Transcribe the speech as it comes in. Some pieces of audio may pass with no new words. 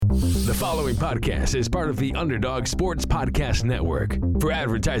The following podcast is part of the Underdog Sports Podcast Network. For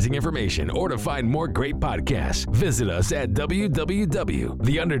advertising information or to find more great podcasts, visit us at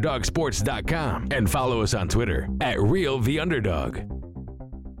www.theunderdogsports.com and follow us on Twitter at RealTheUnderdog.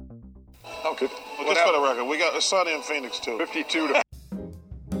 Okay. Well, just for the record, we got the Sunny in Phoenix too. 52 to.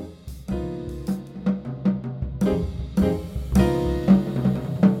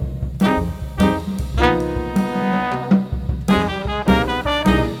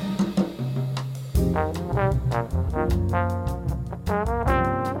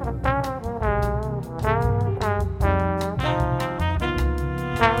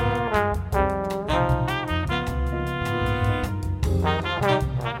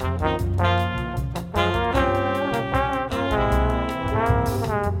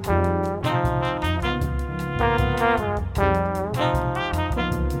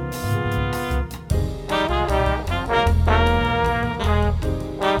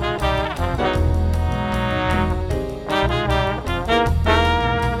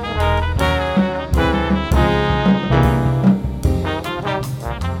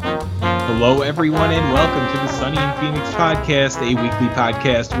 Hello, everyone, and welcome to the Sunny and Phoenix Podcast, a weekly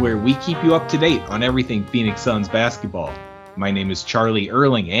podcast where we keep you up to date on everything Phoenix Suns basketball. My name is Charlie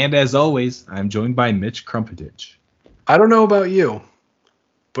Erling, and as always, I'm joined by Mitch Krumpetich. I don't know about you,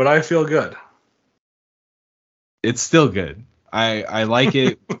 but I feel good. It's still good. I like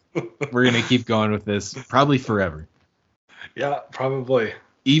it. We're going to keep going with this probably forever. Yeah, probably.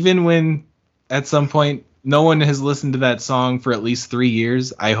 Even when at some point no one has listened to that song for at least 3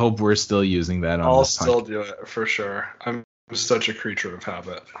 years, I hope we're still using that on I'll this still do it for sure. I'm such a creature of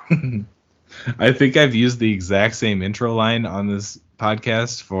habit. I think I've used the exact same intro line on this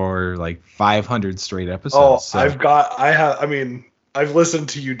podcast for like 500 straight episodes. I've listened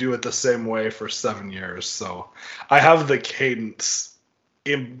to you do it the same way for 7 years, so I have the cadence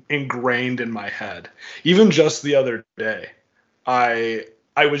ingrained in my head. Even just the other day, I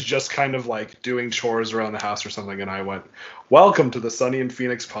was just kind of like doing chores around the house or something, and I went, "Welcome to the Sunny and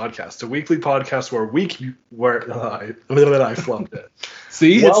Phoenix Podcast, a weekly podcast where I flubbed it."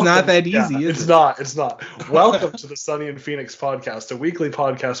 See, it's not that easy, is it? It's not. Welcome to the Sunny and Phoenix Podcast, a weekly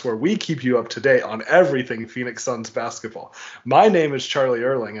podcast where we keep you up to date on everything Phoenix Suns basketball. My name is Charlie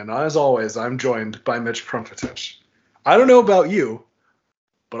Erling, and as always, I'm joined by Mitch Krumpetich. I don't know about you,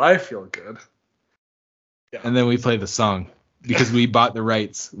 but I feel good. Yeah. And then we play the song. Because we bought the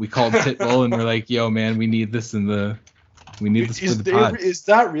rights. We called Pitbull and we're like, yo, man, we need this for the pod. Is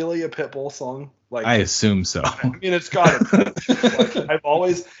that really a Pitbull song? Like, I assume so. I mean, it's got to be. Like, I've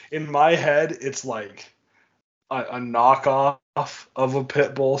always, in my head, it's like a knockoff of a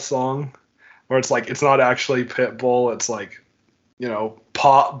Pitbull song. Where it's like, it's not actually Pitbull. It's like,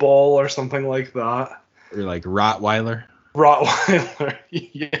 Pot Bull or something like that. Or like Rottweiler.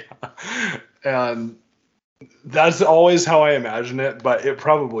 Yeah. And that's always how I imagine it, but it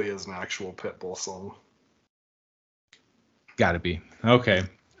probably is an actual Pitbull song. Gotta be. Okay.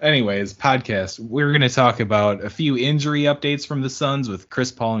 Anyways, podcast. We're going to talk about a few injury updates from the Suns with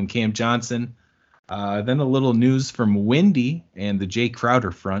Chris Paul and Cam Johnson. Then a little news from Windy and the Jay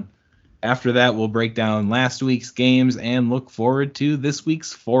Crowder front. After that, we'll break down last week's games and look forward to this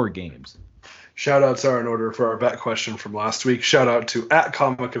week's 4 games. Shout-outs are in order for our bet question from last week. Shout-out to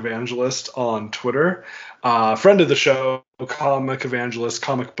 @ComicEvangelist on Twitter. Friend of the show, comic evangelist,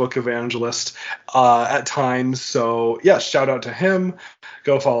 comic book evangelist at times. So, yeah, shout-out to him.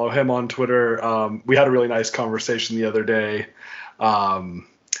 Go follow him on Twitter. We had a really nice conversation the other day.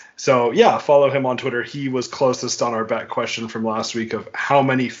 So, yeah, follow him on Twitter. He was closest on our bet question from last week of how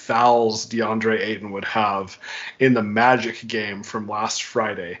many fouls DeAndre Ayton would have in the Magic game from last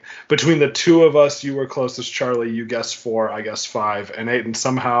Friday. Between the two of us, you were closest, Charlie. You guessed 4, I guessed 5. And Ayton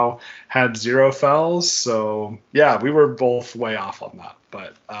somehow had 0 fouls. So, yeah, we were both way off on that.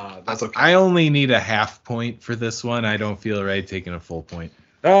 But that's okay. I only need a half point for this one. I don't feel right taking a full point.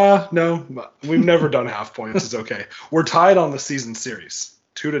 No, we've never done half points. It's okay. We're tied on the season series.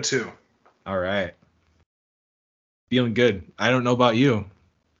 2-2. All right. Feeling good. I don't know about you.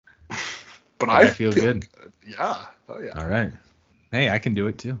 But I feel good. Yeah. Oh, yeah. All right. Hey, I can do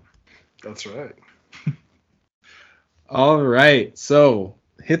it too. That's right. All right. So,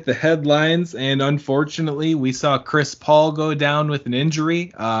 hit the headlines, and unfortunately, we saw Chris Paul go down with an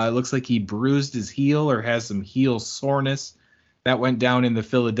injury. It looks like he bruised his heel or has some heel soreness. That went down in the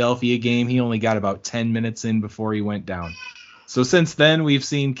Philadelphia game. He only got about 10 minutes in before he went down. So since then, we've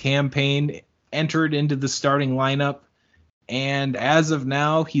seen Cam Payne entered into the starting lineup, and as of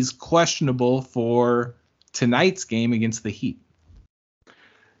now, he's questionable for tonight's game against the Heat.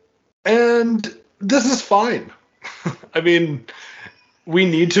 And this is fine. I mean, we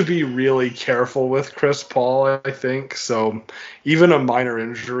need to be really careful with Chris Paul, I think. So even a minor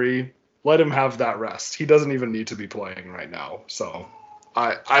injury, let him have that rest. He doesn't even need to be playing right now. So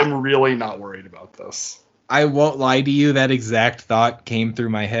I'm really not worried about this. I won't lie to you. That exact thought came through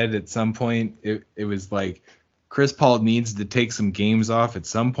my head at some point. It was like Chris Paul needs to take some games off at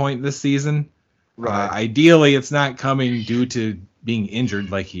some point this season. Right. Ideally, it's not coming due to being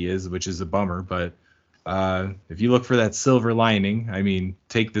injured like he is, which is a bummer. But if you look for that silver lining, I mean,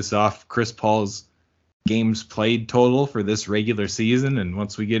 take this off Chris Paul's games played total for this regular season, and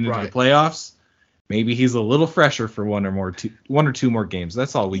once we get into the playoffs, maybe he's a little fresher for one or two more games.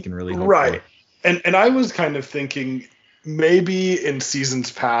 That's all we can really hope for. And I was kind of thinking maybe in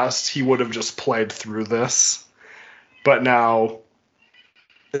seasons past he would have just played through this, but now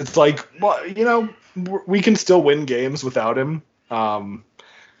it's like, well, you know, we can still win games without him.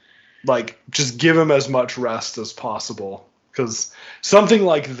 Like, just give him as much rest as possible, because something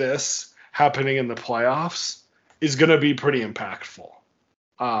like this happening in the playoffs is going to be pretty impactful.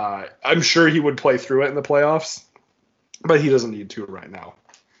 I'm sure he would play through it in the playoffs, but he doesn't need to right now.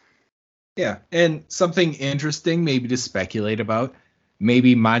 Yeah, and something interesting maybe to speculate about,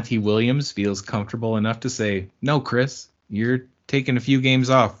 maybe Monty Williams feels comfortable enough to say, no, Chris, you're taking a few games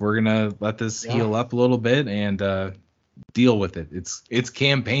off. We're going to let this heal up a little bit and deal with it. It's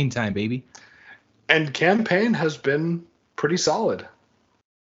campaign time, baby. And campaign has been pretty solid.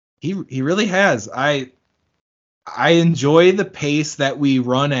 He really has. I enjoy the pace that we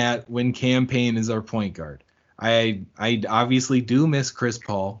run at when campaign is our point guard. I obviously do miss Chris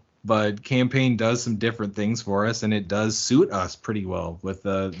Paul, but campaign does some different things for us, and it does suit us pretty well with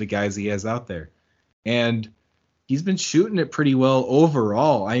the guys he has out there. And he's been shooting it pretty well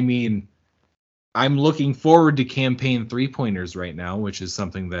overall. I mean, I'm looking forward to campaign three-pointers right now, which is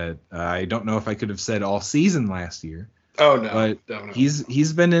something that I don't know if I could have said all season last year. Oh, no. But definitely.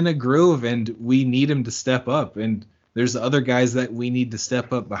 he's been in a groove, and we need him to step up. And there's other guys that we need to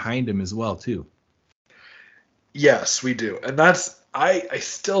step up behind him as well, too. Yes, we do. And I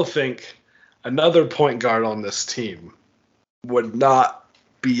still think another point guard on this team would not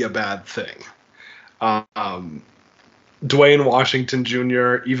be a bad thing. Dwayne Washington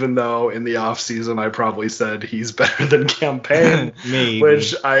Jr., even though in the offseason I probably said he's better than campaign,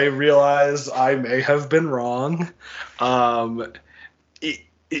 which I realize I may have been wrong.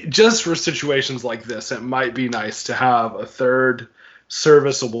 Just for situations like this, it might be nice to have a third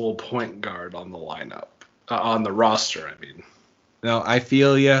serviceable point guard on the lineup, on the roster, I mean. No, I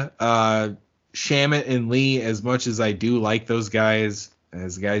feel you. Shamet and Lee, as much as I do like those guys,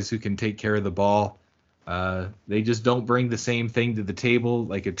 as guys who can take care of the ball, they just don't bring the same thing to the table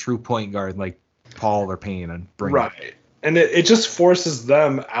like a true point guard like Paul or Payne bring. Right. And it just forces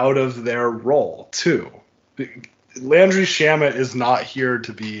them out of their role, too. Landry Shamet is not here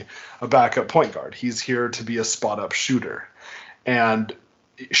to be a backup point guard. He's here to be a spot-up shooter. And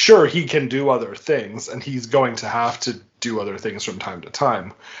sure, he can do other things, and he's going to have to do other things from time to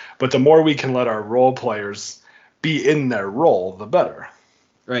time. But the more we can let our role players be in their role, the better.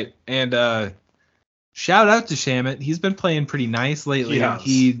 Right. And shout out to Shamet. He's been playing pretty nice lately.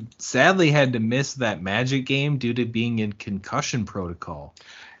 He sadly had to miss that Magic game due to being in concussion protocol.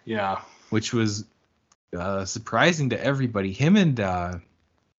 Yeah. Which was surprising to everybody. Him and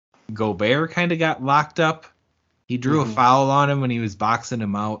Gobert kind of got locked up. He drew a foul on him when he was boxing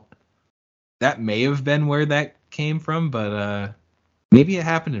him out. That may have been where that came from, but maybe it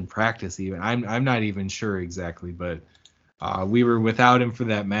happened in practice even. I'm not even sure exactly, but we were without him for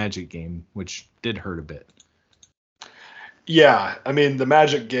that Magic game, which did hurt a bit. Yeah, I mean, the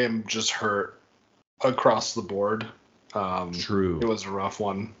Magic game just hurt across the board. True. It was a rough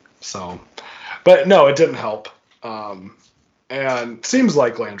one. So, but no, it didn't help. And it seems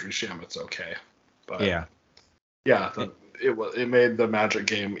like Landry Shamet's okay. But yeah. Yeah, it made the Magic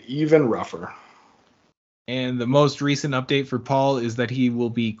game even rougher. And the most recent update for Paul is that he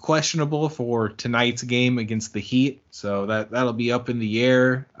will be questionable for tonight's game against the Heat. So that'll be up in the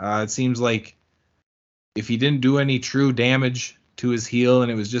air. It seems like if he didn't do any true damage to his heel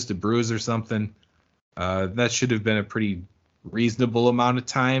and it was just a bruise or something, that should have been a pretty reasonable amount of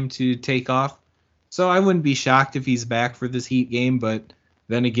time to take off. So I wouldn't be shocked if he's back for this Heat game, but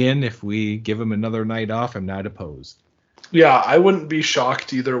then again, if we give him another night off, I'm not opposed. Yeah, I wouldn't be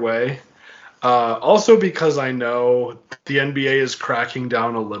shocked either way. Also because I know the NBA is cracking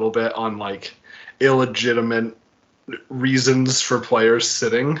down a little bit on like illegitimate reasons for players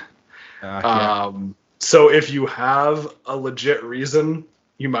sitting. Yeah. So if you have a legit reason,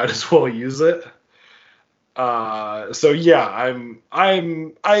 you might as well use it. So yeah,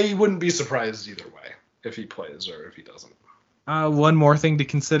 I wouldn't be surprised either way if he plays or if he doesn't. One more thing to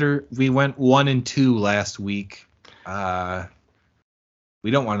consider: we went 1-2 last week.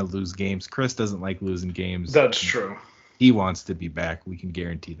 We don't want to lose games. Chris doesn't like losing games. That's true. He wants to be back. We can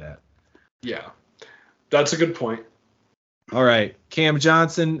guarantee that. Yeah, that's a good point. All right, Cam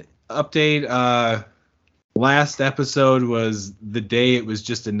Johnson update. Last episode was the day it was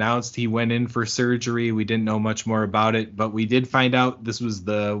just announced he went in for surgery. We didn't know much more about it, but we did find out this was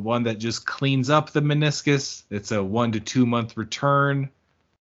the one that just cleans up the meniscus. It's a 1 to 2 month return,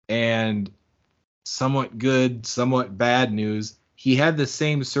 and somewhat good, somewhat bad news. He had the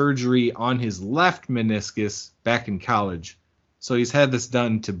same surgery on his left meniscus back in college. So he's had this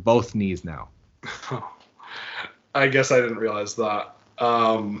done to both knees now. I guess I didn't realize that.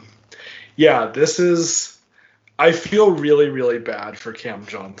 Yeah, this is... I feel really, really bad for Cam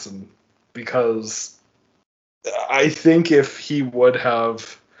Johnson because I think if he would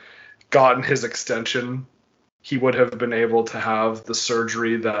have gotten his extension, he would have been able to have the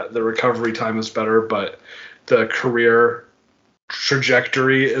surgery that the recovery time is better, but the career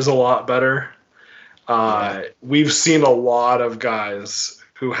trajectory is a lot better. We've seen a lot of guys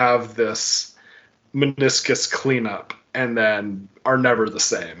who have this meniscus cleanup and then are never the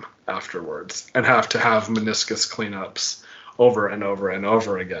same afterwards and have to have meniscus cleanups over and over and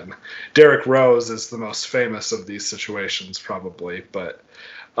over again. Derrick Rose is the most famous of these situations probably, but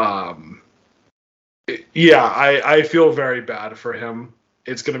I feel very bad for him.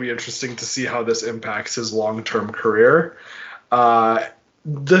 It's going to be interesting to see how this impacts his long-term career.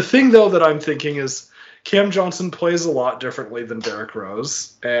 The thing, though, that I'm thinking is Cam Johnson plays a lot differently than Derrick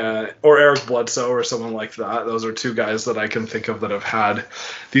Rose or Eric Bledsoe or someone like that. Those are two guys that I can think of that have had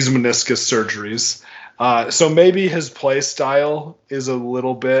these meniscus surgeries. So maybe his play style is a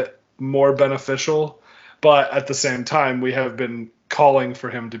little bit more beneficial, but at the same time, we have been calling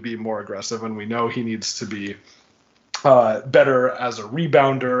for him to be more aggressive, and we know he needs to be better as a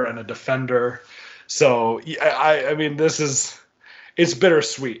rebounder and a defender. So, I mean, it's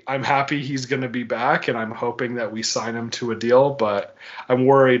bittersweet. I'm happy he's going to be back, and I'm hoping that we sign him to a deal, but I'm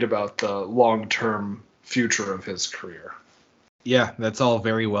worried about the long-term future of his career. Yeah, that's all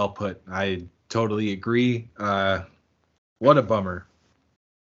very well put. I totally agree. What a bummer.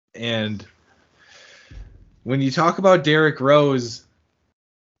 And when you talk about Derrick Rose,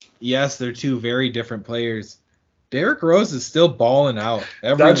 yes, they're two very different players. Derrick Rose is still balling out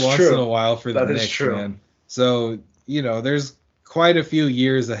every once in a while for the Knicks, man. So, there's quite a few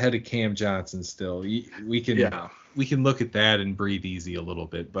years ahead of Cam Johnson still. We can look at that and breathe easy a little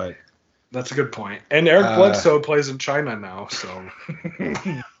bit, but that's a good point. And Eric Bledsoe plays in China now, so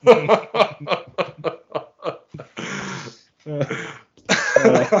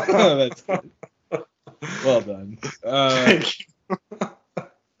that's good. Well done. Thank you.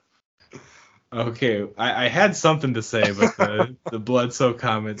 Okay, I had something to say, but the Bledsoe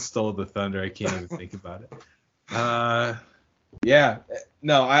comment stole the thunder. I can't even think about it. Yeah,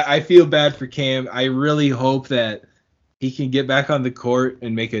 no, I feel bad for Cam. I really hope that he can get back on the court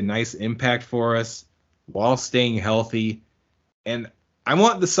and make a nice impact for us while staying healthy. And I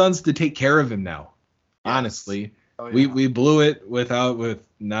want the Suns to take care of him now. Yes. Honestly, we blew it with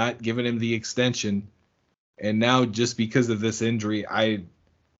not giving him the extension, and now just because of this injury,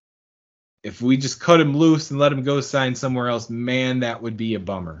 if we just cut him loose and let him go sign somewhere else, man, that would be a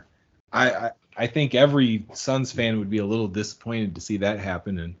bummer. I think every Suns fan would be a little disappointed to see that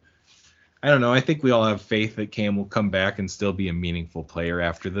happen. And I don't know. I think we all have faith that Cam will come back and still be a meaningful player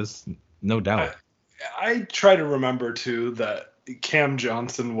after this. No doubt. I try to remember, too, that Cam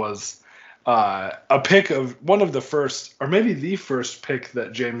Johnson was a pick of one of the first, or maybe the first pick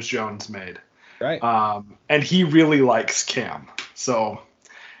that James Jones made. Right. And he really likes Cam. So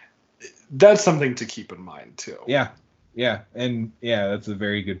that's something to keep in mind, too. Yeah. And that's a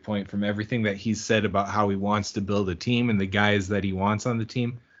very good point. From everything that he's said about how he wants to build a team and the guys that he wants on the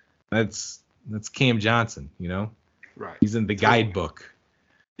team, that's Cam Johnson, Right. He's in the guidebook.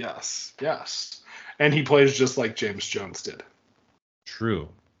 Yes. And he plays just like James Jones did. True.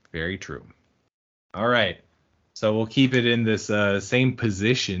 Very true. All right. So we'll keep it in this same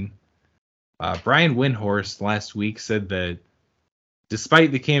position. Brian Windhorst last week said that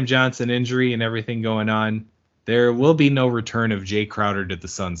despite the Cam Johnson injury and everything going on, there will be no return of Jay Crowder to the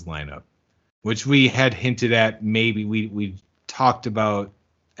Suns lineup, which we had hinted at. Maybe we talked about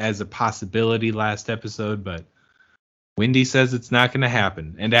as a possibility last episode, but Windy says it's not going to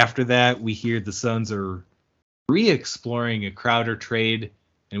happen. And after that, we hear the Suns are re-exploring a Crowder trade,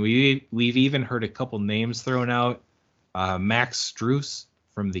 and we've even heard a couple names thrown out. Max Strus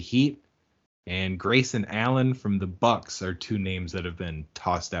from the Heat and Grayson Allen from the Bucks are two names that have been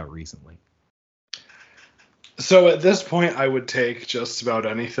tossed out recently. So at this point, I would take just about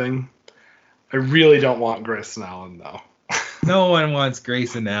anything. I really don't want Grayson Allen, though. No one wants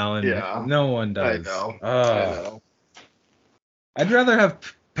Grayson Allen. Yeah. No one does. I know. I'd rather have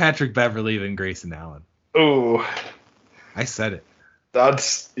Patrick Beverley than Grayson Allen. Ooh. I said it.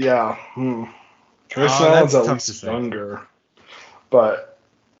 That's, yeah. Grayson Allen's at least younger. But,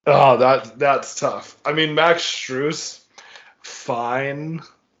 that's tough. I mean, Max Strus, fine.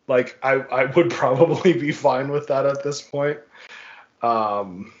 Like, I would probably be fine with that at this point.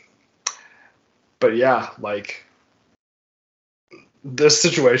 But yeah, like, this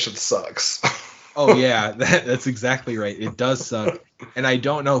situation sucks. Oh yeah, that's exactly right. It does suck, and I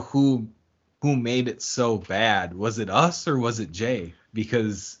don't know who made it so bad. Was it us or was it Jay?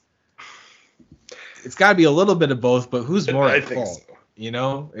 Because it's got to be a little bit of both. But who's more at fault? So. You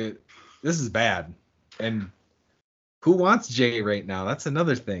know, this is bad. And who wants Jay right now? That's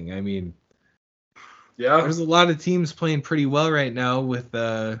another thing. I mean, yeah, there's a lot of teams playing pretty well right now with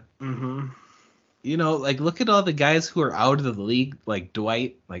you know, like look at all the guys who are out of the league, like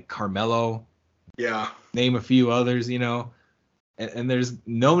Dwight, like Carmelo. Yeah. Name a few others, you know. And there's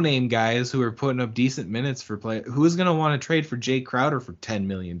no-name guys who are putting up decent minutes for play. Who's going to want to trade for Jay Crowder for $10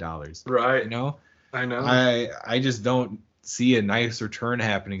 million? Right. You know? I know. I just don't see a nice return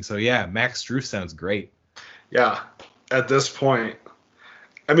happening. So, yeah, Max Strus sounds great. Yeah, at this point.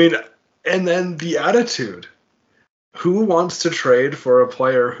 I mean, and then the attitude. Who wants to trade for a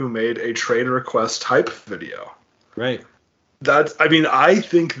player who made a trade request hype video? Right. I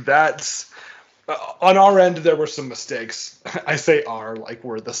think that's... on our end, there were some mistakes. I say our, like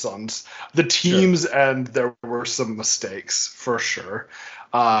we're the Suns. The team's end, there were some mistakes, for sure.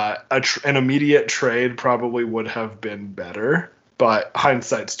 An immediate trade probably would have been better, but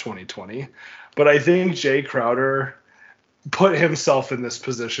hindsight's 20/20. But I think Jay Crowder put himself in this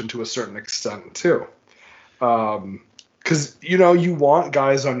position to a certain extent, too. Because, you know, you want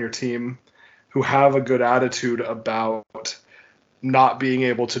guys on your team who have a good attitude about not being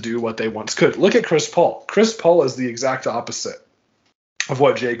able to do what they once could. Look at Chris Paul. Chris Paul is the exact opposite of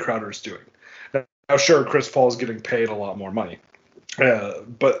what Jay Crowder is doing. Now, sure, Chris Paul is getting paid a lot more money.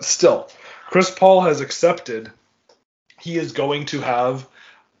 But still, Chris Paul has accepted he is going to have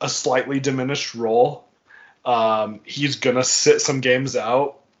a slightly diminished role. He's going to sit some games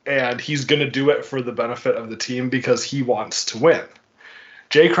out, and he's going to do it for the benefit of the team because he wants to win.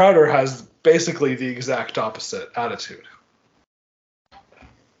 Jay Crowder has basically the exact opposite attitude.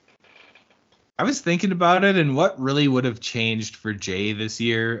 I was thinking about it, and what really would have changed for Jay this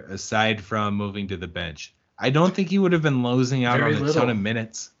year, aside from moving to the bench? I don't think he would have been losing out on a ton of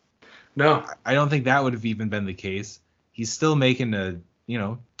minutes. No. I don't think that would have even been the case. He's still making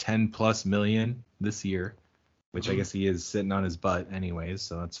 $10+ million this year, which I guess he is sitting on his butt anyways,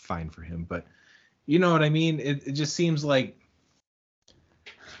 so that's fine for him. But you know what I mean? It just seems like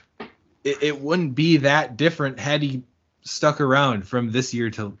it wouldn't be that different had he stuck around from this year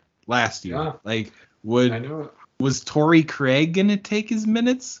to last year. Yeah. Like, was Torrey Craig gonna take his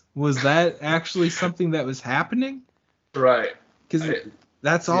minutes? Was that actually something that was happening? Right. Because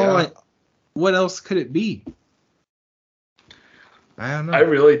that's all. Yeah. What else could it be? I don't know. I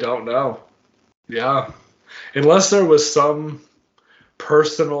really don't know. Yeah. Unless there was some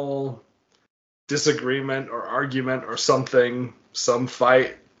personal disagreement or argument or something, some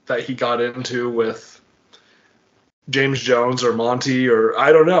fight that he got into with James Jones or Monty, or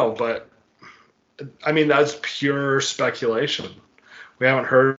I don't know, but I mean, that's pure speculation. We haven't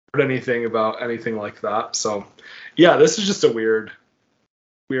heard anything about anything like that. So yeah, this is just a weird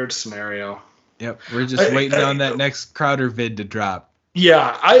scenario. Yep. We're just waiting on that next Crowder vid to drop.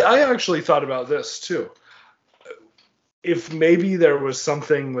 Yeah. I actually thought about this too. If maybe there was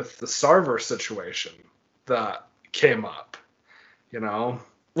something with the Sarver situation that came up, you know,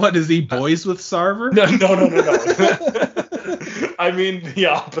 what is he boys with Sarver? No. I mean the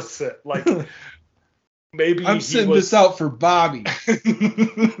opposite. Like maybe I'm sending this out for Bobby.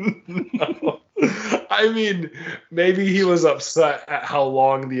 No. I mean, maybe he was upset at how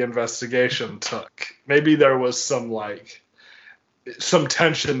long the investigation took. Maybe there was some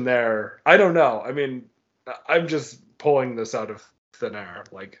tension there. I don't know. I mean, I'm just pulling this out of thin air.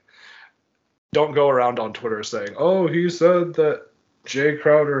 Like, don't go around on Twitter saying, "Oh, he said that Jay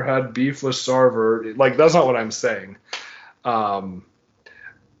Crowder had beef with Sarver." Like, that's not what I'm saying.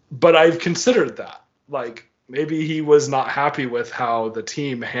 But I've considered that. Like, maybe he was not happy with how the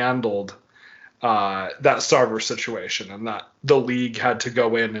team handled that Sarver situation, and that the league had to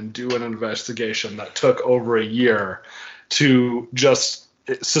go in and do an investigation that took over a year to just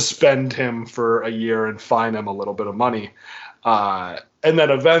suspend him for a year and fine him a little bit of money. And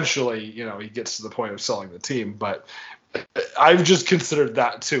then eventually, he gets to the point of selling the team. But I've just considered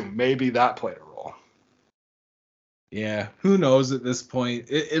that too. Maybe that played a role. Yeah, who knows at this point?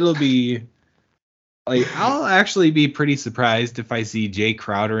 It'll be like, I'll actually be pretty surprised if I see Jay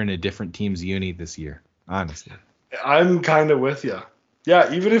Crowder in a different team's uni this year, honestly. I'm kind of with you.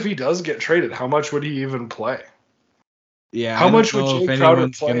 Yeah, even if he does get traded, how much would he even play? Yeah, how much would Jay Crowder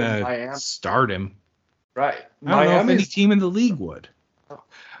play in Miami? Start him? Right. I don't know if any team in the league would.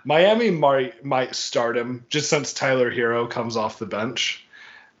 Miami might start him just since Tyler Hero comes off the bench.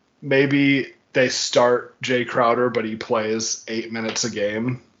 Maybe they start Jay Crowder, but he plays 8 minutes a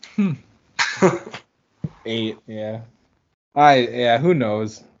game. 8, yeah. Who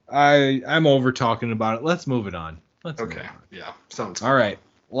knows? I'm over talking about it. Let's move it on. Okay. Yeah. Sounds good. All right.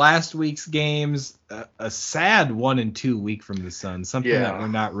 Last week's games, a sad 1-2 week from the Sun, something that we're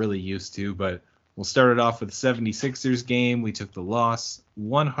not really used to, but we'll start it off with the 76ers game. We took the loss,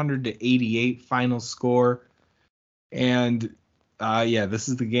 100-88 final score. And this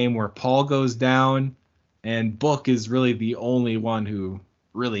is the game where Paul goes down, and Book is really the only one who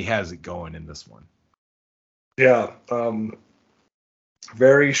really has it going in this one. Yeah.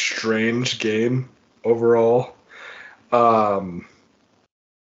 Very strange game overall. And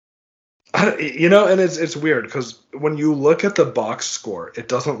it's weird because when you look at the box score, it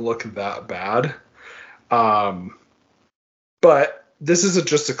doesn't look that bad. But this is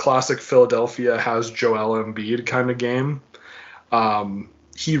just a classic Philadelphia has Joel Embiid kind of game.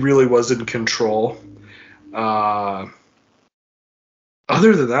 He really was in control. Other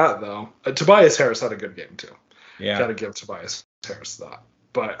than that, though, Tobias Harris had a good game too. Yeah, got to give Tobias Harris that.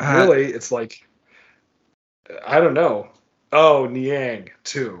 But really, it's like, I don't know. Oh, Niang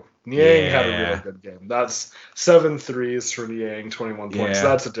too. Niang had a really good game. That's 7 threes for Niang, 21 points.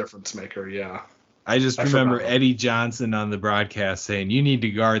 That's a difference maker. Yeah. I remember Eddie Johnson on the broadcast saying, "You need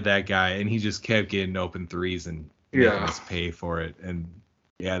to guard that guy," and he just kept getting open threes and making us pay for it. And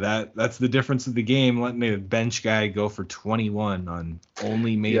that's the difference of the game. Letting a bench guy go for 21 on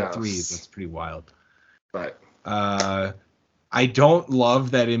only made threes. That's pretty wild. Right. I don't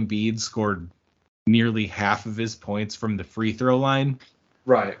love that Embiid scored nearly half of his points from the free throw line.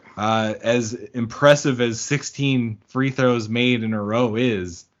 Right. As impressive as 16 free throws made in a row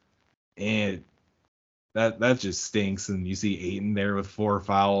is, and that just stinks. And you see Ayton there with 4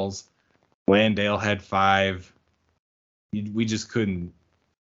 fouls. Landale had 5. We just couldn't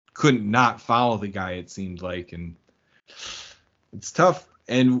not foul the guy, it seemed like, and it's tough.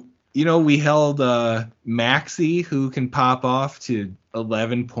 And we held Maxey, who can pop off to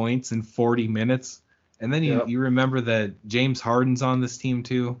 11 points in 40 minutes. And then you remember that James Harden's on this team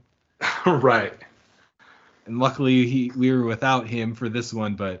too. Right. And luckily we were without him for this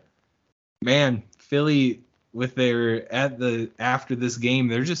one. But man, Philly after this game,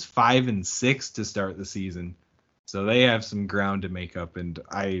 they're just 5-6 to start the season. So they have some ground to make up, and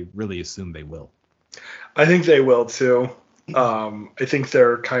I really assume they will. I think they will too. I think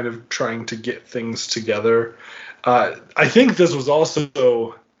they're kind of trying to get things together. I think this was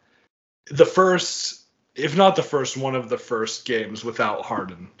also the first, if not the first, one of the first games without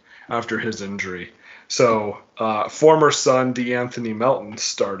Harden after his injury. So former Sun DeAnthony Melton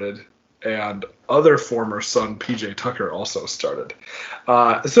started, and other former Sun PJ Tucker also started.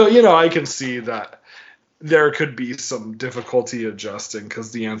 So, I can see that there could be some difficulty adjusting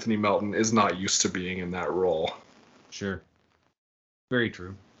because DeAnthony Melton is not used to being in that role. Sure. Very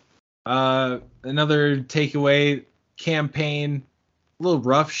true. Another takeaway, campaign, a little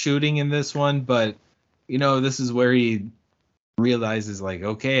rough shooting in this one, but this is where he realizes, like,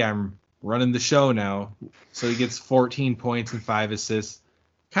 okay, I'm running the show now. So he gets 14 points and 5 assists.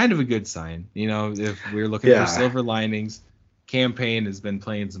 Kind of a good sign. If we're looking for silver linings, campaign has been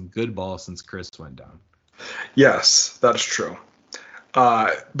playing some good ball since Chris went down. Yes, that's true.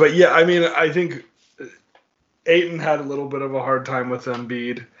 But yeah, I think Ayton had a little bit of a hard time with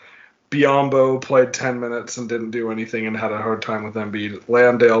Embiid. Biyombo played 10 minutes and didn't do anything and had a hard time with Embiid.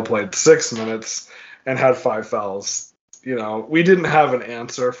 Landale played 6 minutes and had 5 fouls. We didn't have an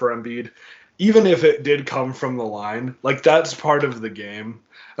answer for Embiid, even if it did come from the line. Like, that's part of the game,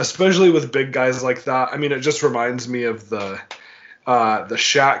 especially with big guys like that. It just reminds me of the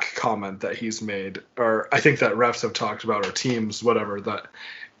Shaq comment that he's made, or I think that refs have talked about, or teams, whatever, that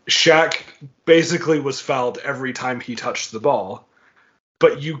Shaq basically was fouled every time he touched the ball,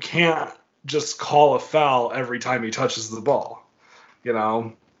 but you can't just call a foul every time he touches the ball.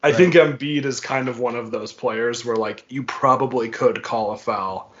 I think Embiid is kind of one of those players where, like, you probably could call a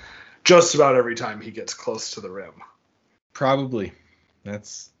foul just about every time he gets close to the rim. Probably.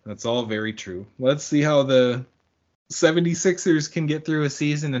 That's all very true. Let's see how the 76ers can get through a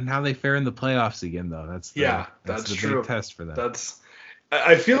season and how they fare in the playoffs again, though. That's that's the true. big test for them.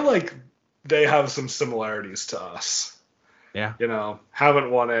 I feel like they have some similarities to us. Yeah.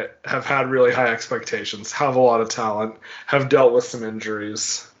 Haven't won it, have had really high expectations, have a lot of talent, have dealt with some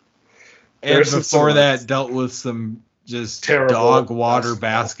injuries. And before that, dealt with some just terrible dog water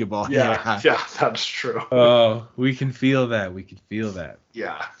basketball. Yeah, that's true. Oh, we can feel that.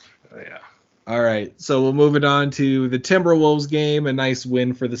 Yeah. All right, so we'll move it on to the Timberwolves game. A nice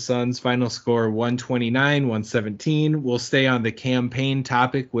win for the Suns. Final score 129-117. We'll stay on the campaign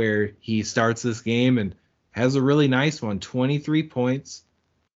topic where he starts this game and has a really nice one. 23 points,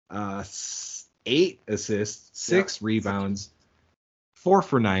 8 assists, 6 rebounds, 4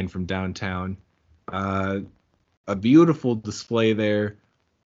 for 9 from downtown. A beautiful display there,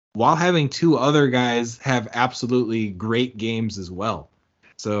 while having 2 other guys have absolutely great games as well.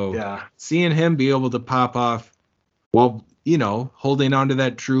 So seeing him be able to pop off while, holding on to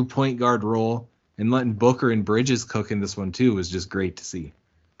that true point guard role and letting Booker and Bridges cook in this one too was just great to see.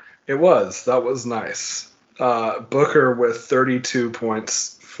 It was. That was nice. Booker with 32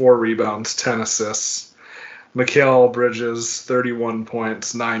 points, 4 rebounds, 10 assists. Mikal Bridges, 31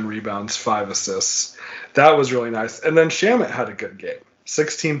 points, 9 rebounds, 5 assists. That was really nice. And then Shamet had a good game.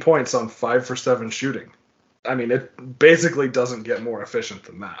 16 points on 5 for 7 shooting. I mean, it basically doesn't get more efficient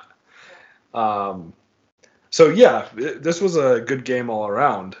than that. This was a good game all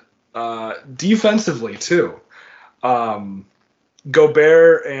around. Defensively, too. Gobert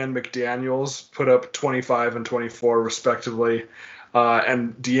and McDaniels put up 25 and 24, respectively.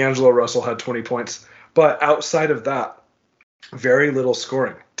 And D'Angelo Russell had 20 points. But outside of that, very little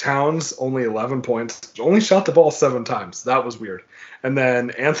scoring. Towns, only 11 points. Only shot the ball 7 times. That was weird. And then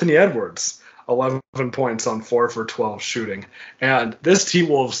Anthony Edwards, 11 points on 4 for 12 shooting. And this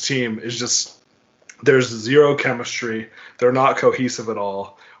T-Wolves team is just, there's zero chemistry. They're not cohesive at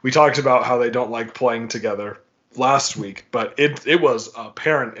all. We talked about how they don't like playing together last week, but it was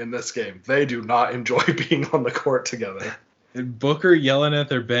apparent in this game. They do not enjoy being on the court together. And Booker yelling at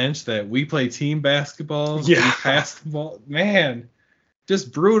their bench that we play team basketball. We pass the ball. Man,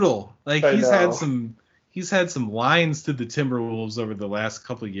 just brutal. Like he's had some lines to the Timberwolves over the last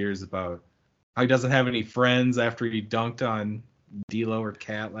couple of years about how he doesn't have any friends after he dunked on D'Lo or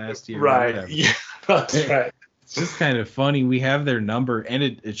Cat last year. Right. Yeah, that's right. It's just kind of funny. We have their number, and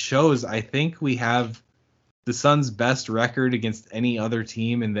it shows. I think we have the Suns' best record against any other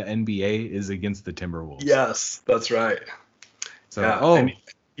team in the NBA is against the Timberwolves. Yes, that's right. So, and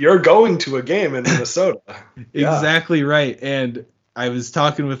you're going to a game in Minnesota. Exactly right. And I was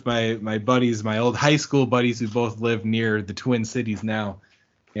talking with my buddies, my old high school buddies who both live near the Twin Cities now.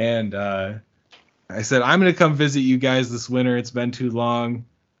 And I said, I'm going to come visit you guys this winter. It's been too long.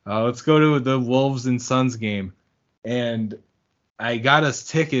 Let's go to the Wolves and Suns game. And I got us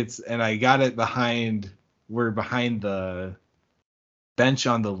tickets, and I got it we're behind the bench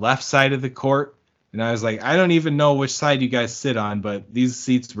on the left side of the court. And I was like, I don't even know which side you guys sit on, but these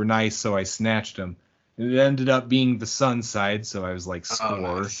seats were nice, so I snatched them. And it ended up being the Suns side, so I was like,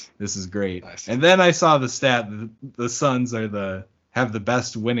 score. Nice. This is great. Nice. And then I saw the stat, the Suns have the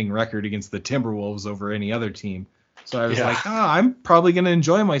best winning record against the Timberwolves over any other team. So I was like, I'm probably going to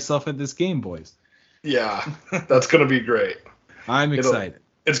enjoy myself at this game, boys. Yeah, that's going to be great. I'm excited.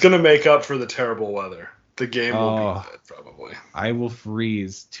 It's going to make up for the terrible weather. The game will be good, probably. I will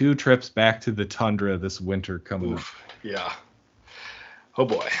freeze. 2 trips back to the tundra this winter coming up. Yeah. Oh,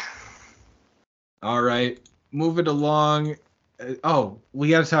 boy. All right. Moving along. We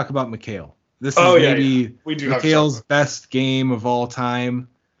got to talk about Mikal. This is maybe Mikal's best game of all time.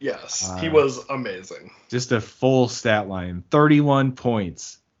 Yes, he was amazing. Just a full stat line. 31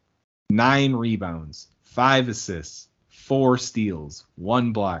 points, 9 rebounds, 5 assists, 4 steals,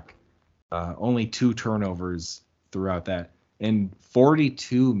 1 block. Only 2 turnovers throughout that. In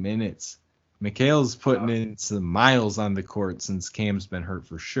 42 minutes. Mikal's putting in some miles on the court since Cam's been hurt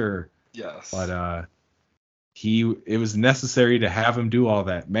for sure. Yes. But it was necessary to have him do all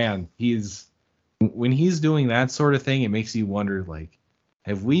that. Man, when he's doing that sort of thing, it makes you wonder, like,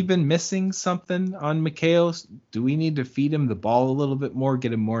 have we been missing something on Mikal? Do we need to feed him the ball a little bit more,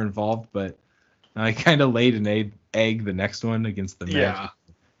 get him more involved? But I kind of laid an egg the next one against the Magic. Yeah,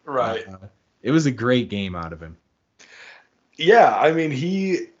 right. It was a great game out of him. Yeah, I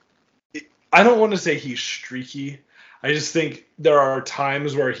mean, I don't want to say he's streaky. I just think there are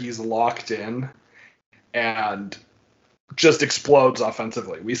times where he's locked in and just explodes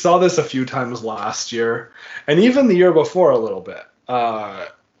offensively. We saw this a few times last year and even the year before a little bit.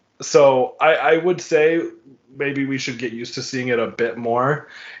 So I would say maybe we should get used to seeing it a bit more.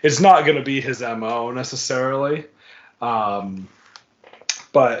 It's not going to be his MO necessarily, But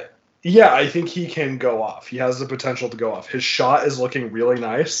yeah, I think he can go off. He has the potential to go off. His shot is looking really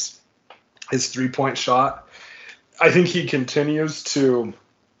nice. His 3-point shot. I think he continues to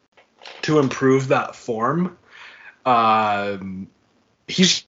improve that form.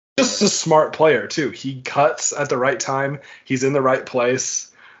 He's just a smart player too. He cuts at the right time. He's in the right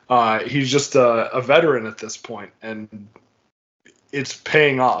place. He's just a veteran at this point, and it's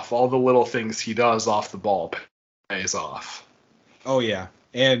paying off. All the little things he does off the ball pays off. Oh yeah,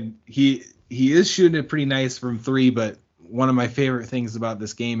 and he is shooting it pretty nice from 3. But one of my favorite things about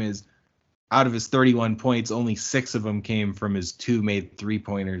this game is, out of his 31 points, only 6 of them came from his 2 made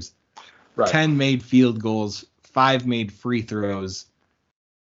 3-pointers. Right. 10 made field goals, 5 made free throws.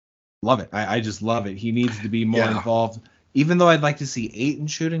 Love it. I just love it. He needs to be more involved. Even though I'd like to see Ayton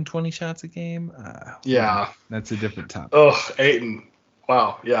shooting 20 shots a game. That's a different topic. Oh, Ayton.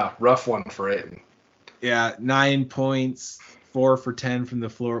 Wow. Yeah. Rough one for Ayton. Yeah. 9 points, 4 for 10 from the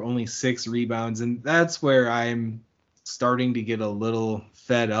floor, only 6 rebounds. And that's where I'm starting to get a little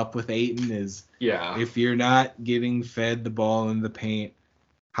fed up with Ayton is if you're not getting fed the ball in the paint,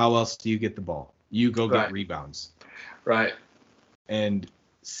 how else do you get the ball? You go get rebounds. Right. And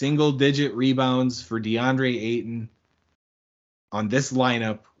single-digit rebounds for DeAndre Ayton on this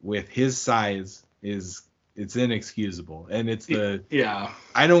lineup with his size it's inexcusable. And it's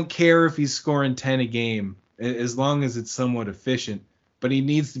I don't care if he's scoring 10 a game as long as it's somewhat efficient, but he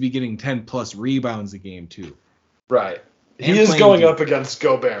needs to be getting 10 plus rebounds a game too. Right. He is going up against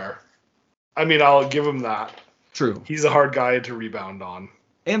Gobert. I mean, I'll give him that. True. He's a hard guy to rebound on.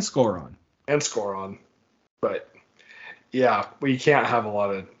 And score on. But yeah, we can't have a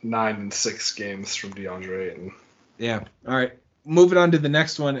lot of 9 and 6 games from DeAndre Ayton. Yeah. All right. Moving on to the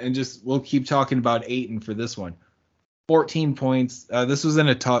next one, and we'll keep talking about Ayton for this one. 14 points. This was in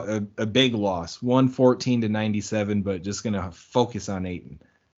a big loss, 114-97, but just going to focus on Ayton.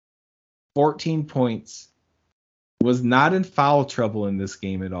 14 points. Was not in foul trouble in this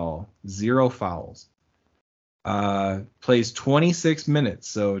game at all. 0 fouls. Plays 26 minutes,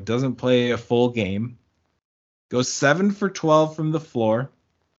 so doesn't play a full game. Goes 7 for 12 from the floor,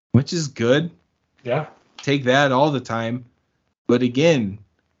 which is good. Yeah. Take that all the time. But again,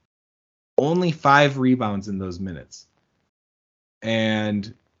 only 5 rebounds in those minutes.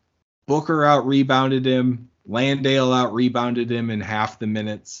 And Booker out-rebounded him. Landale out-rebounded him in half the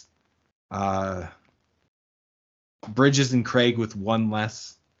minutes. Bridges and Craig with 1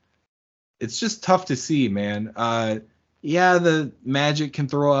 less. It's just tough to see, man. The Magic can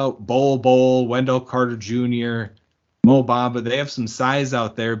throw out Bol, Wendell Carter Jr., Mo Bamba. They have some size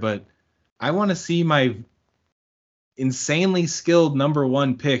out there, but I want to see my insanely skilled number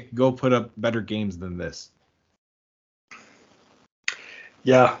 1 pick go put up better games than this.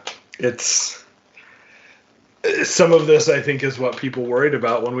 Yeah, it's some of this, I think, is what people worried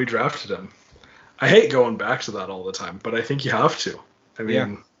about when we drafted him. I hate going back to that all the time, but I think you have to. I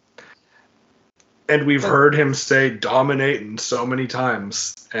mean, and we've heard him say dominating so many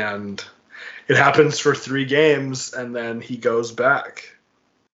times, and it happens for 3 games, and then he goes back.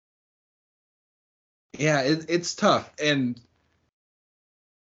 Yeah, it's tough. And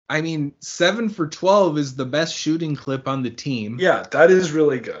I mean, 7 for 12 is the best shooting clip on the team. Yeah, that is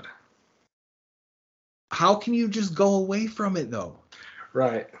really good. How can you just go away from it, though?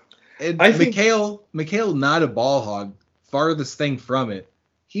 Right. And Mikhail, not a ball hog, farthest thing from it.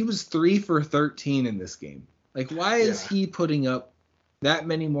 He was 3 for 13 in this game. Like, why is he putting up that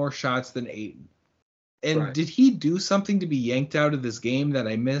many more shots than Ayton? And did he do something to be yanked out of this game that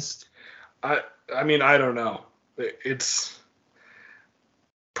I missed? I mean, I don't know. It's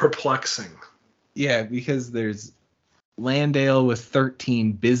perplexing. Yeah, because there's Landale with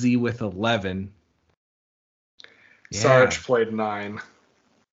 13, Busy with 11. Sarge played 9.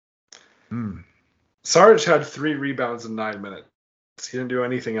 Sarge had 3 rebounds in 9 minutes. He didn't do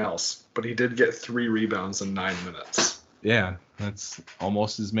anything else, but he did get 3 rebounds in 9 minutes. Yeah, that's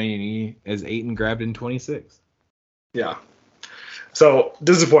almost as many as Ayton grabbed in 26. Yeah. So,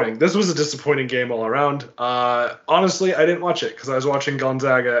 disappointing. This was a disappointing game all around. Honestly, I didn't watch it because I was watching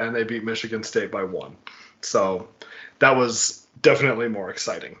Gonzaga and they beat Michigan State by 1. So, that was definitely more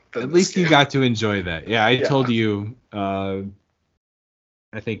exciting. At least you got to enjoy that. Yeah, I told you, I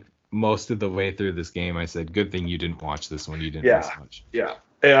think most of the way through this game, I said, good thing you didn't watch this one. You didn't miss much. Yeah.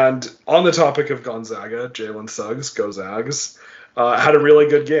 And on the topic of Gonzaga, Jalen Suggs, go Zags, had a really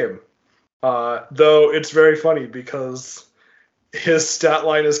good game. Though it's very funny because his stat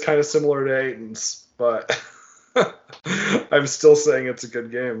line is kind of similar to Ayton's, but I'm still saying it's a good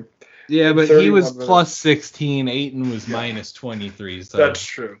game. Yeah, but he was plus 16. Ayton was minus 23. So that's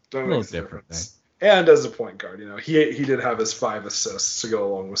true. a little different. And as a point guard, he did have his 5 assists to go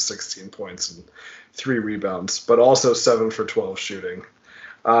along with 16 points and 3 rebounds, but also 7 for 12 shooting.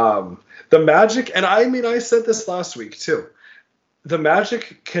 The Magic, and I said this last week too, the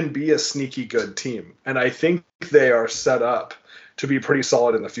Magic can be a sneaky good team, and I think they are set up to be pretty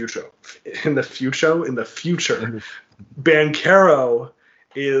solid in the future. Banchero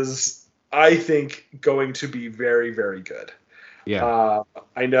is, I think, going to be very, very good. Yeah.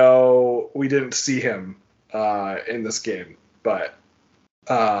 I know we didn't see him in this game, but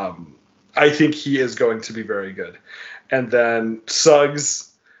I think he is going to be very good. And then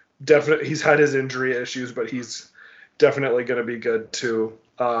Suggs, definitely, he's had his injury issues, but he's definitely going to be good too.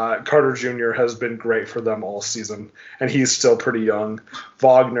 Carter Jr. has been great for them all season, and he's still pretty young.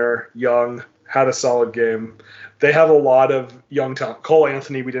 Wagner, young, had a solid game. They have a lot of young talent. Cole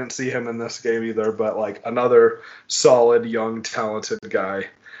Anthony, we didn't see him in this game either, but like another solid, young, talented guy.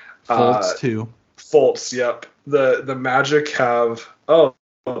 Fultz too. Fultz, yep. The Magic have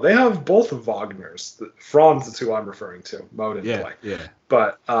they have both of Wagner's. Franz is who I'm referring to. Mo didn't play. Yeah.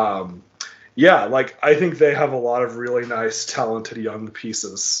 But I think they have a lot of really nice, talented young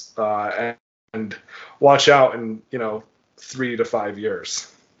pieces. And watch out in 3 to 5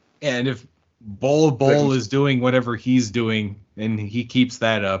 years. And if Bol is doing whatever he's doing and he keeps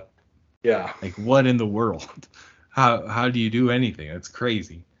that up, yeah, like what in the world? How do you do anything? That's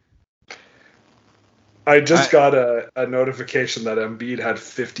crazy. I just got a notification that Embiid had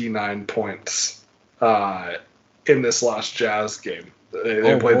 59 points in this last Jazz game.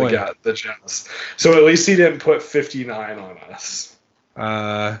 They played the Jazz. So at least he didn't put 59 on us.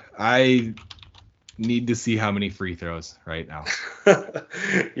 I need to see how many free throws right now.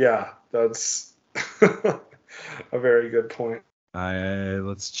 Yeah, that's a very good point.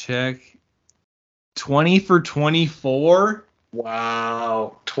 Let's check. 20 for 24.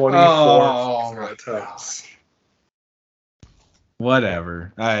 Wow, 24 attempts.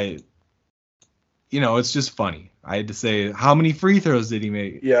 Whatever. It's just funny. I had to say, how many free throws did he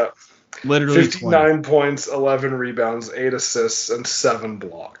make? Yeah. Literally 59 points, 11 rebounds, 8 assists, and 7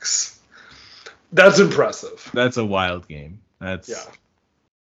 blocks. That's impressive. That's a wild game. Yeah.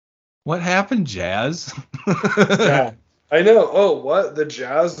 What happened, Jazz? Yeah, I know. Oh, what? The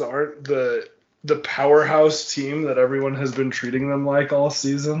Jazz aren't the powerhouse team that everyone has been treating them like all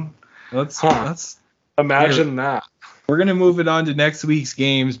season? Let's imagine that. We're going to move it on to next week's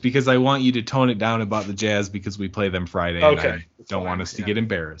games because I want you to tone it down about the Jazz because we play them Friday. Okay. And I don't want us to get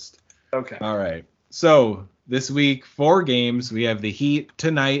embarrassed. Okay. All right. So this week, 4 games. We have the Heat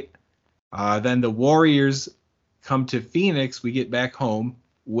tonight. Then the Warriors come to Phoenix. We get back home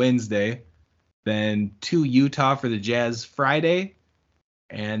Wednesday. Then to Utah for the Jazz Friday.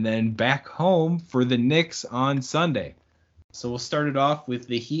 And then back home for the Knicks on Sunday. So we'll start it off with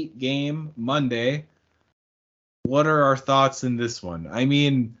the Heat game Monday. What are our thoughts in this one? I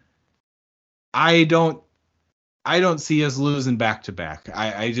mean, I don't see us losing back to back.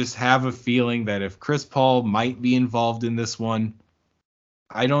 I just have a feeling that if Chris Paul might be involved in this one,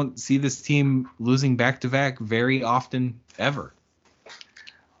 I don't see this team losing back to back very often ever.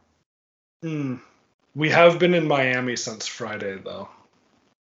 We have been in Miami since Friday, though.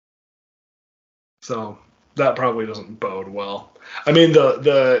 So that probably doesn't bode well. I mean,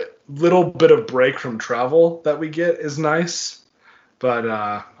 the little bit of break from travel that we get is nice, but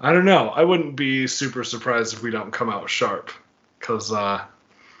I don't know. I wouldn't be super surprised if we don't come out sharp because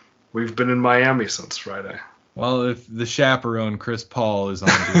we've been in Miami since Friday. Well, if the chaperone Chris Paul is on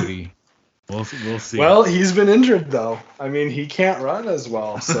duty, we'll see. Well, he's been injured though. I mean, he can't run as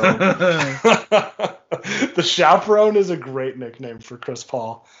well. So the chaperone is a great nickname for Chris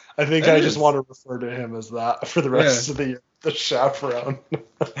Paul. I think I just want to refer to him as that for the rest of the year. The chaperone.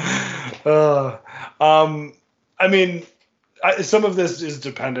 I mean, some of this is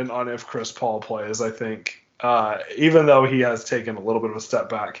dependent on if Chris Paul plays, I think. Even though he has taken a little bit of a step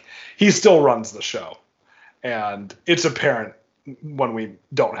back, he still runs the show. And it's apparent when we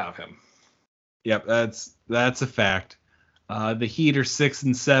don't have him. Yep, that's a fact. The Heat are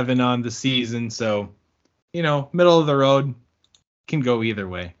 6-7 on the season, so, middle of the road, can go either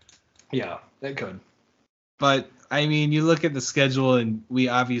way. Yeah, it could. But, I mean, you look at the schedule, and we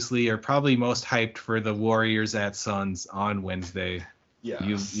obviously are probably most hyped for the Warriors at Suns on Wednesday. Yeah.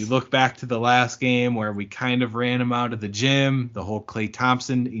 You look back to the last game where we kind of ran him out of the gym, the whole Klay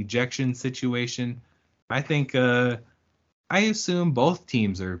Thompson ejection situation. I think, I assume both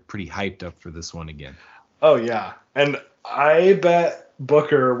teams are pretty hyped up for this one again. Oh, yeah. And I bet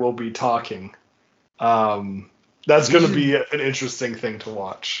Booker will be talking. That's going to be an interesting thing to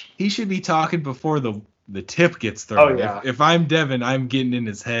watch. He should be talking before the tip gets thrown. Oh, yeah. If I'm Devin, I'm getting in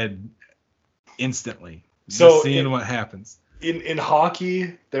his head instantly. So just seeing what happens. In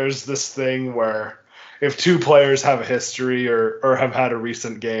hockey, there's this thing where if two players have a history or have had a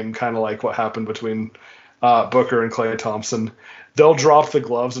recent game, kind of like what happened between Booker and Klay Thompson, they'll drop the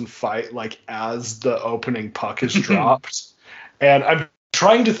gloves and fight like as the opening puck is dropped. And I'm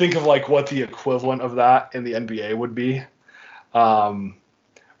trying to think of like what the equivalent of that in the NBA would be.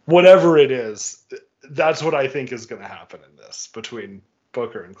 Whatever it is, that's what I think is going to happen in this between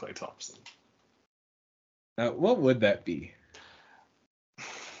Booker and Klay Thompson. What would that be?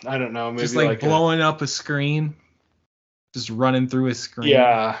 I don't know. Maybe just like blowing up a screen, just running through a screen.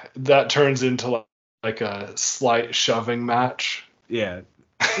 Yeah, that turns into like a slight shoving match. Yeah,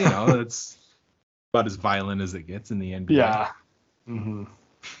 that's about as violent as it gets in the NBA. Yeah. Mm-hmm.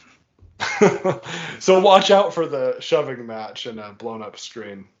 So watch out for the shoving match and a blown up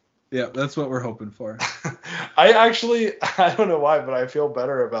screen. Yeah, that's what we're hoping for. I don't know why, but I feel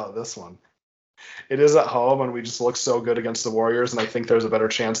better about this one. It is at home, and we just look so good against the Warriors, and I think there's a better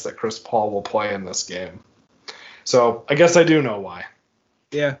chance that Chris Paul will play in this game. So I guess I do know why.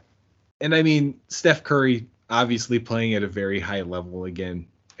 Yeah. And I mean, Steph Curry obviously playing at a very high level again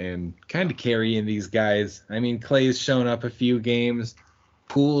and kind of carrying these guys. I mean, Clay's shown up a few games.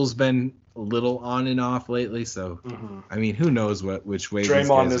 Poole's been a little on and off lately, so I mean, who knows which way Draymond these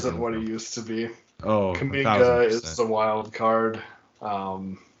guys isn't what he used to be. Oh, Kuminga is the wild card.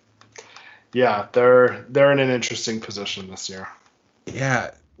 Yeah, they're in an interesting position this year.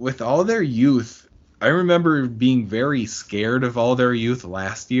 Yeah, with all their youth, I remember being very scared of all their youth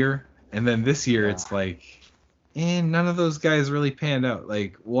last year, and then this year it's like, none of those guys really panned out.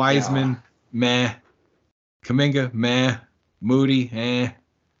 Like Wiseman, meh. Kuminga, meh. Moody, eh.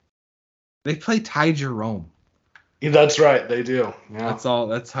 They play Ty Jerome. Yeah, that's right, they do. Yeah. That's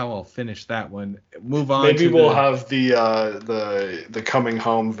how I'll finish that one. Move on. Maybe we'll have the coming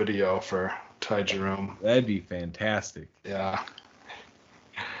home video for Ty Jerome. That'd be fantastic. Yeah.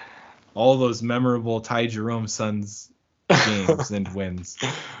 All those memorable Ty Jerome Suns games and wins.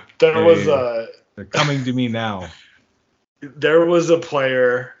 They're coming to me now. There was a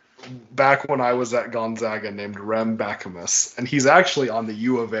player back when I was at Gonzaga named Rem Bakamus, and he's actually on the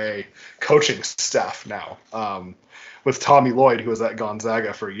U of A coaching staff now, with Tommy Lloyd, who was at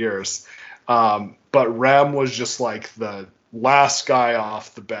Gonzaga for years. But Rem was just like the last guy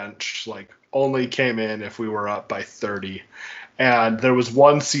off the bench, like only came in if we were up by 30. And there was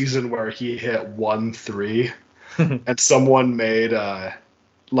one season where he hit 1-3 and someone made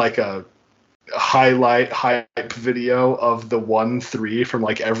like a highlight hype video of the 1-3 from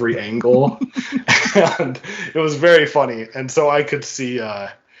like every angle. And it was very funny. And so I could see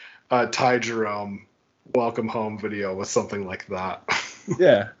Ty Jerome welcome home video with something like that.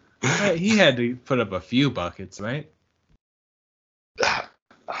 Yeah. He had to put up a few buckets, right?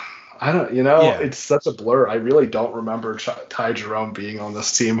 I don't, It's such a blur. I really don't remember Ty Jerome being on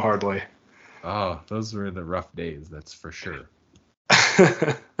this team hardly. Oh, those were the rough days, that's for sure.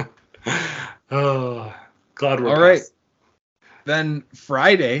 Oh, glad we're all right. Then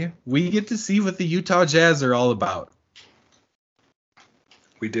Friday, we get to see what the Utah Jazz are all about.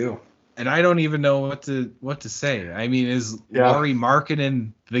 We do. And I don't even know what to say. I mean, is Lauri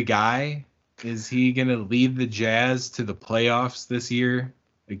Markkanen the guy? Is he going to lead the Jazz to the playoffs this year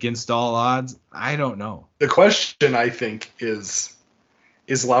against all odds? I don't know. The question, I think, is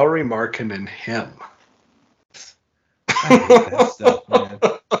Lauri Markkanen him? I hate that stuff, man.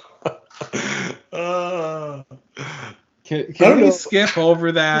 Can we skip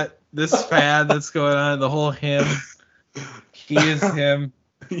over this fad that's going on, the whole him? He is him.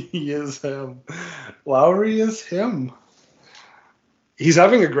 He is him. Lowry is him. He's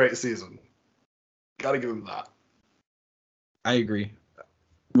having a great season. Got to give him that. I agree.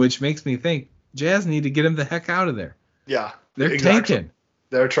 Which makes me think Jazz need to get him the heck out of there. Yeah. They're tanking.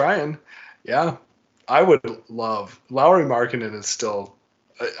 They're trying. Yeah. I would love. Lauri Markkanen is still.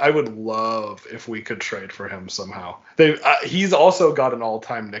 I would love if we could trade for him somehow. He's also got an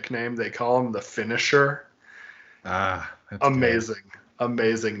all-time nickname. They call him the Finisher. That's amazing. Good.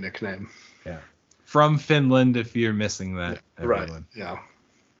 Amazing nickname. Yeah. From Finland, if you're missing that. Everyone. Right. Yeah.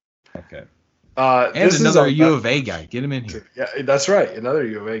 Okay. And another U of A guy. Get him in here. Yeah, that's right. Another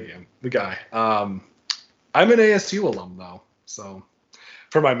U of A game. The guy. I'm an ASU alum, though. So,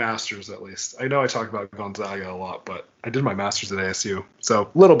 for my master's, at least. I know I talk about Gonzaga a lot, but I did my master's at ASU.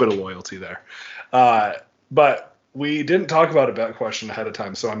 So, a little bit of loyalty there. But we didn't talk about a bet question ahead of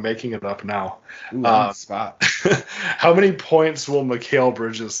time, so I'm making it up now. Ooh, spot. How many points will Mikal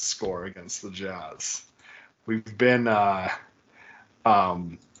Bridges score against the Jazz? We've been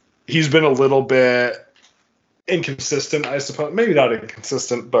he's been a little bit inconsistent, I suppose. Maybe not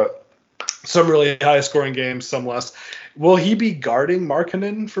inconsistent, but Some really high-scoring games, some less. Will he be guarding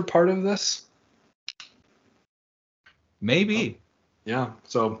Markkanen for part of this? Maybe. Yeah,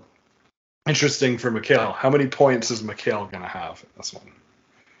 so interesting for Mikal. How many points is Mikal going to have in this one?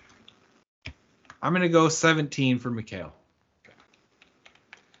 I'm going to go 17 for Mikal.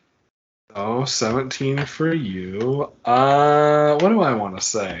 Oh, 17 for you. What do I want to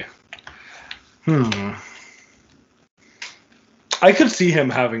say? I could see him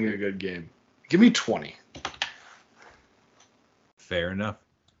having a good game. Give me 20. Fair enough.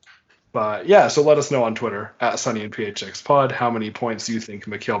 But yeah, so let us know on Twitter at Sunny and PHX Pod how many points you think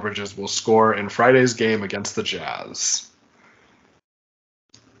Mikal Bridges will score in Friday's game against the Jazz.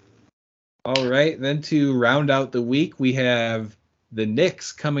 All right, then to round out the week, we have the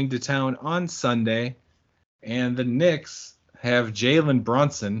Knicks coming to town on Sunday, and the Knicks have Jalen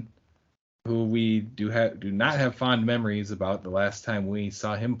Brunson, who we do not have fond memories about the last time we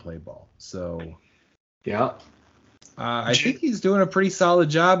saw him play ball. So, yeah, I think he's doing a pretty solid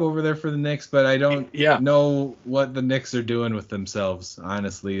job over there for the Knicks, but I don't know what the Knicks are doing with themselves.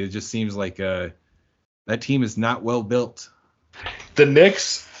 Honestly, it just seems like that team is not well built. The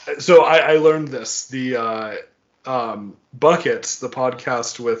Knicks. So I learned this. The Buckets, the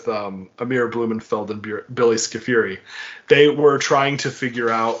podcast with Amir Blumenfeld and Billy Scafuri, they were trying to figure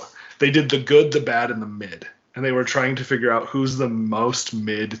out. They did the good, the bad, and the mid, and they were trying to figure out who's the most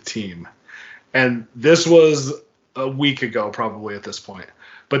mid team. And this was a week ago, probably at this point.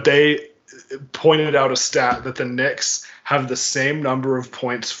 But they pointed out a stat that the Knicks have the same number of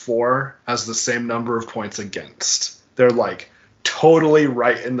points for as the same number of points against. They're like totally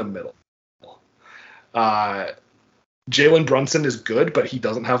right in the middle. Jalen Brunson is good, but he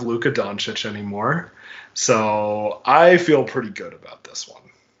doesn't have Luka Doncic anymore. So I feel pretty good about this one.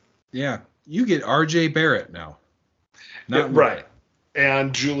 Yeah, you get RJ Barrett now. Right.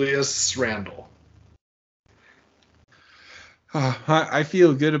 And Julius Randle. I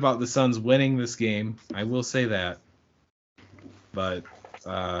feel good about the Suns winning this game. I will say that. But,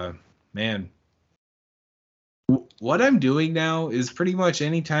 man, what I'm doing now is pretty much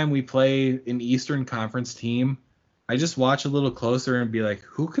anytime we play an Eastern Conference team, I just watch a little closer and be like,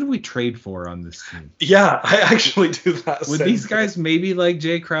 who could we trade for on this team? Yeah, I actually do that. Would these guys maybe like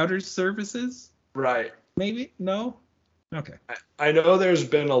Jay Crowder's services? Right. Maybe? No? Okay. I know there's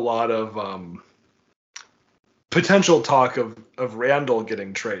been a lot of potential talk of Randall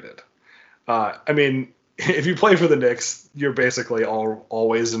getting traded. I mean, if you play for the Knicks, you're basically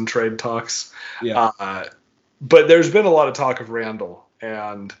always in trade talks. Yeah. But there's been a lot of talk of Randall,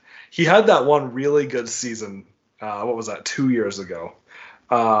 and he had that one really good season. What was that, 2 years ago?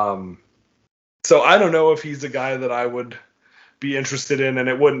 So I don't know if he's a guy that I would be interested in, and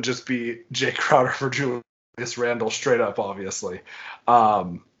it wouldn't just be Jay Crowder for Julius Randle straight up, obviously.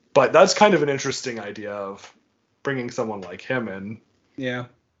 But that's kind of an interesting idea of bringing someone like him in. Yeah.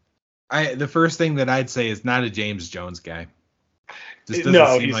 The first thing that I'd say is not a James Jones guy. Just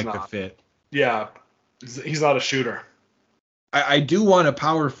doesn't seem like the fit. Yeah, he's not a shooter. I do want a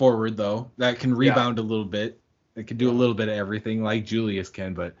power forward, though, that can rebound a little bit. That can do a little bit of everything like Julius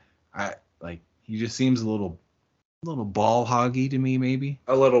can, but he just seems a little ball hoggy to me, maybe.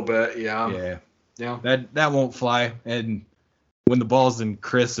 A little bit, yeah. Yeah. That won't fly. And when the ball's in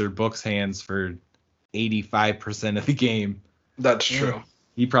Chris or Book's hands for 85% of the game, that's true.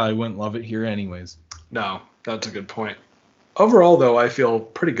 He probably wouldn't love it here anyways. No, that's a good point. Overall, though, I feel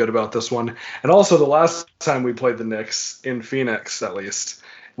pretty good about this one. And also, the last time we played the Knicks, in Phoenix at least,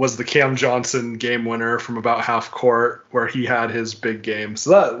 was the Cam Johnson game winner from about half court where he had his big game. So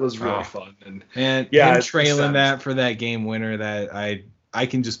that was really fun. And him trailing that for that game winner, that I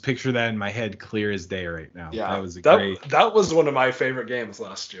can just picture that in my head clear as day right now. Yeah, that was great. That was one of my favorite games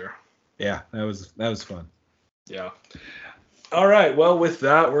last year. Yeah, that was fun. Yeah. All right. Well, with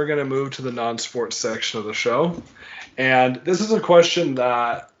that, we're going to move to the non-sports section of the show. And this is a question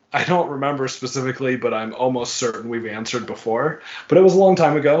that I don't remember specifically, but I'm almost certain we've answered before. But it was a long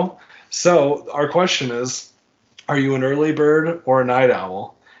time ago. So our question is, are you an early bird or a night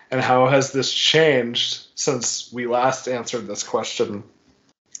owl? And how has this changed since we last answered this question,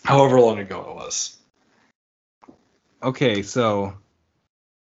 however long ago it was? Okay, so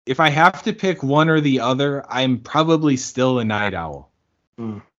if I have to pick one or the other, I'm probably still a night owl.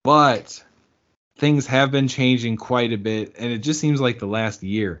 But things have been changing quite a bit, and it just seems like the last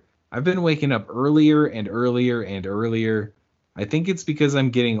year I've been waking up earlier and earlier and earlier. I think it's because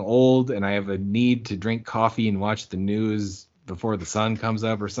I'm getting old and I have a need to drink coffee and watch the news before the sun comes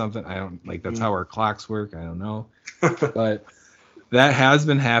up or something. I don't that's how our clocks work. I don't know. But that has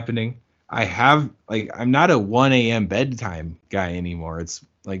been happening. I'm not a 1 a.m. bedtime guy anymore. It's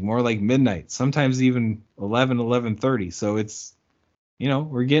like more like midnight, sometimes even 11:30. So it's,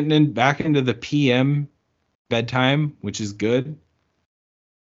 we're getting back into the PM bedtime, which is good.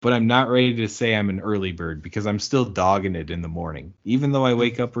 But I'm not ready to say I'm an early bird because I'm still dogging it in the morning. Even though I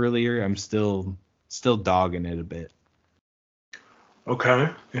wake up earlier, I'm still dogging it a bit. Okay,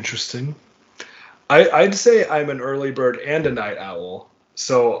 interesting. I'd say I'm an early bird and a night owl.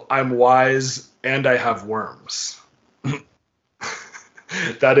 So I'm wise and I have worms.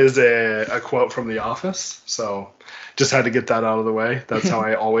 That is a quote from The Office. So just had to get that out of the way. That's how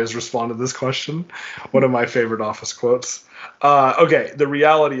I always respond to this question. One of my favorite Office quotes. Okay, the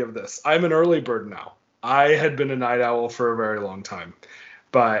reality of this. I'm an early bird now. I had been a night owl for a very long time.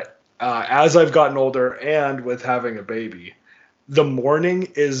 But as I've gotten older and with having a baby, the morning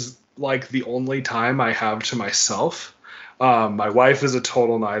is like the only time I have to myself. My wife is a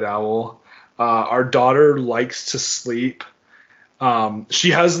total night owl. Our daughter likes to sleep.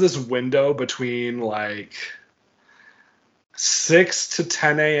 She has this window between like 6 to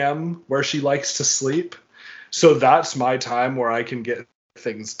 10 a.m. where she likes to sleep. So that's my time where I can get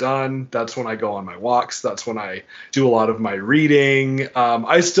things done. That's when I go on my walks. That's when I do a lot of my reading.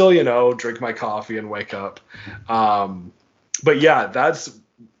 I still, drink my coffee and wake up. But yeah,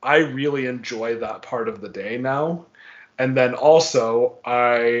 I really enjoy that part of the day now. And then also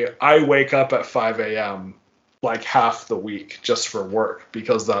I wake up at 5 a.m. like half the week just for work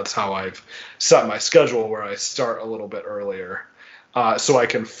because that's how I've set my schedule where I start a little bit earlier. So I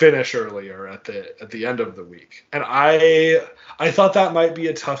can finish earlier at the end of the week. And I thought that might be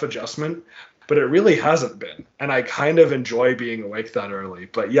a tough adjustment, but it really hasn't been. And I kind of enjoy being awake that early.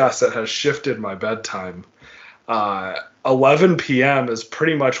 But yes, it has shifted my bedtime. 11 p.m. is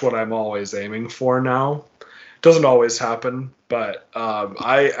pretty much what I'm always aiming for now. Doesn't always happen, but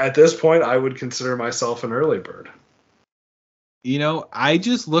at this point, I would consider myself an early bird. I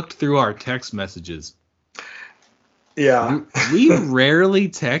just looked through our text messages. Yeah. We rarely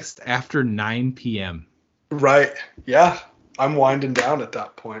text after 9 p.m. Right. Yeah. I'm winding down at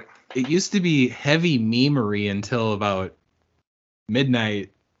that point. It used to be heavy memery until about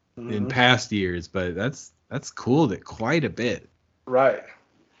midnight in past years, but that's cooled it quite a bit. Right.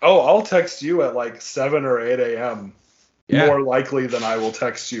 Oh, I'll text you at like 7 or 8 a.m. Yeah. More likely than I will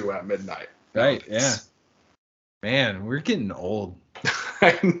text you at midnight. Right. Yeah. Man, we're getting old.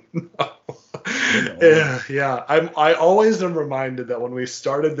 I know. Yeah. I always am reminded that when we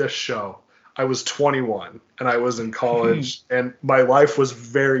started this show, I was 21 and I was in college and my life was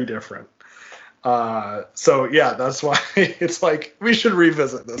very different. So yeah, that's why it's like we should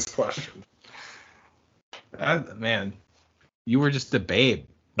revisit this question. Man, you were just a babe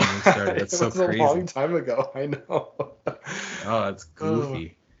when we started. That's so crazy. It was a long time ago. I know. Oh, that's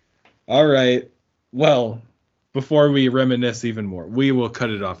goofy. All right. Well, before we reminisce even more, we will cut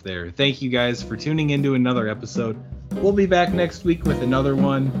it off there. Thank you guys for tuning into another episode. We'll be back next week with another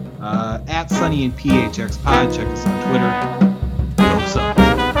one. At Sunny and PHX Pod. Check us on Twitter.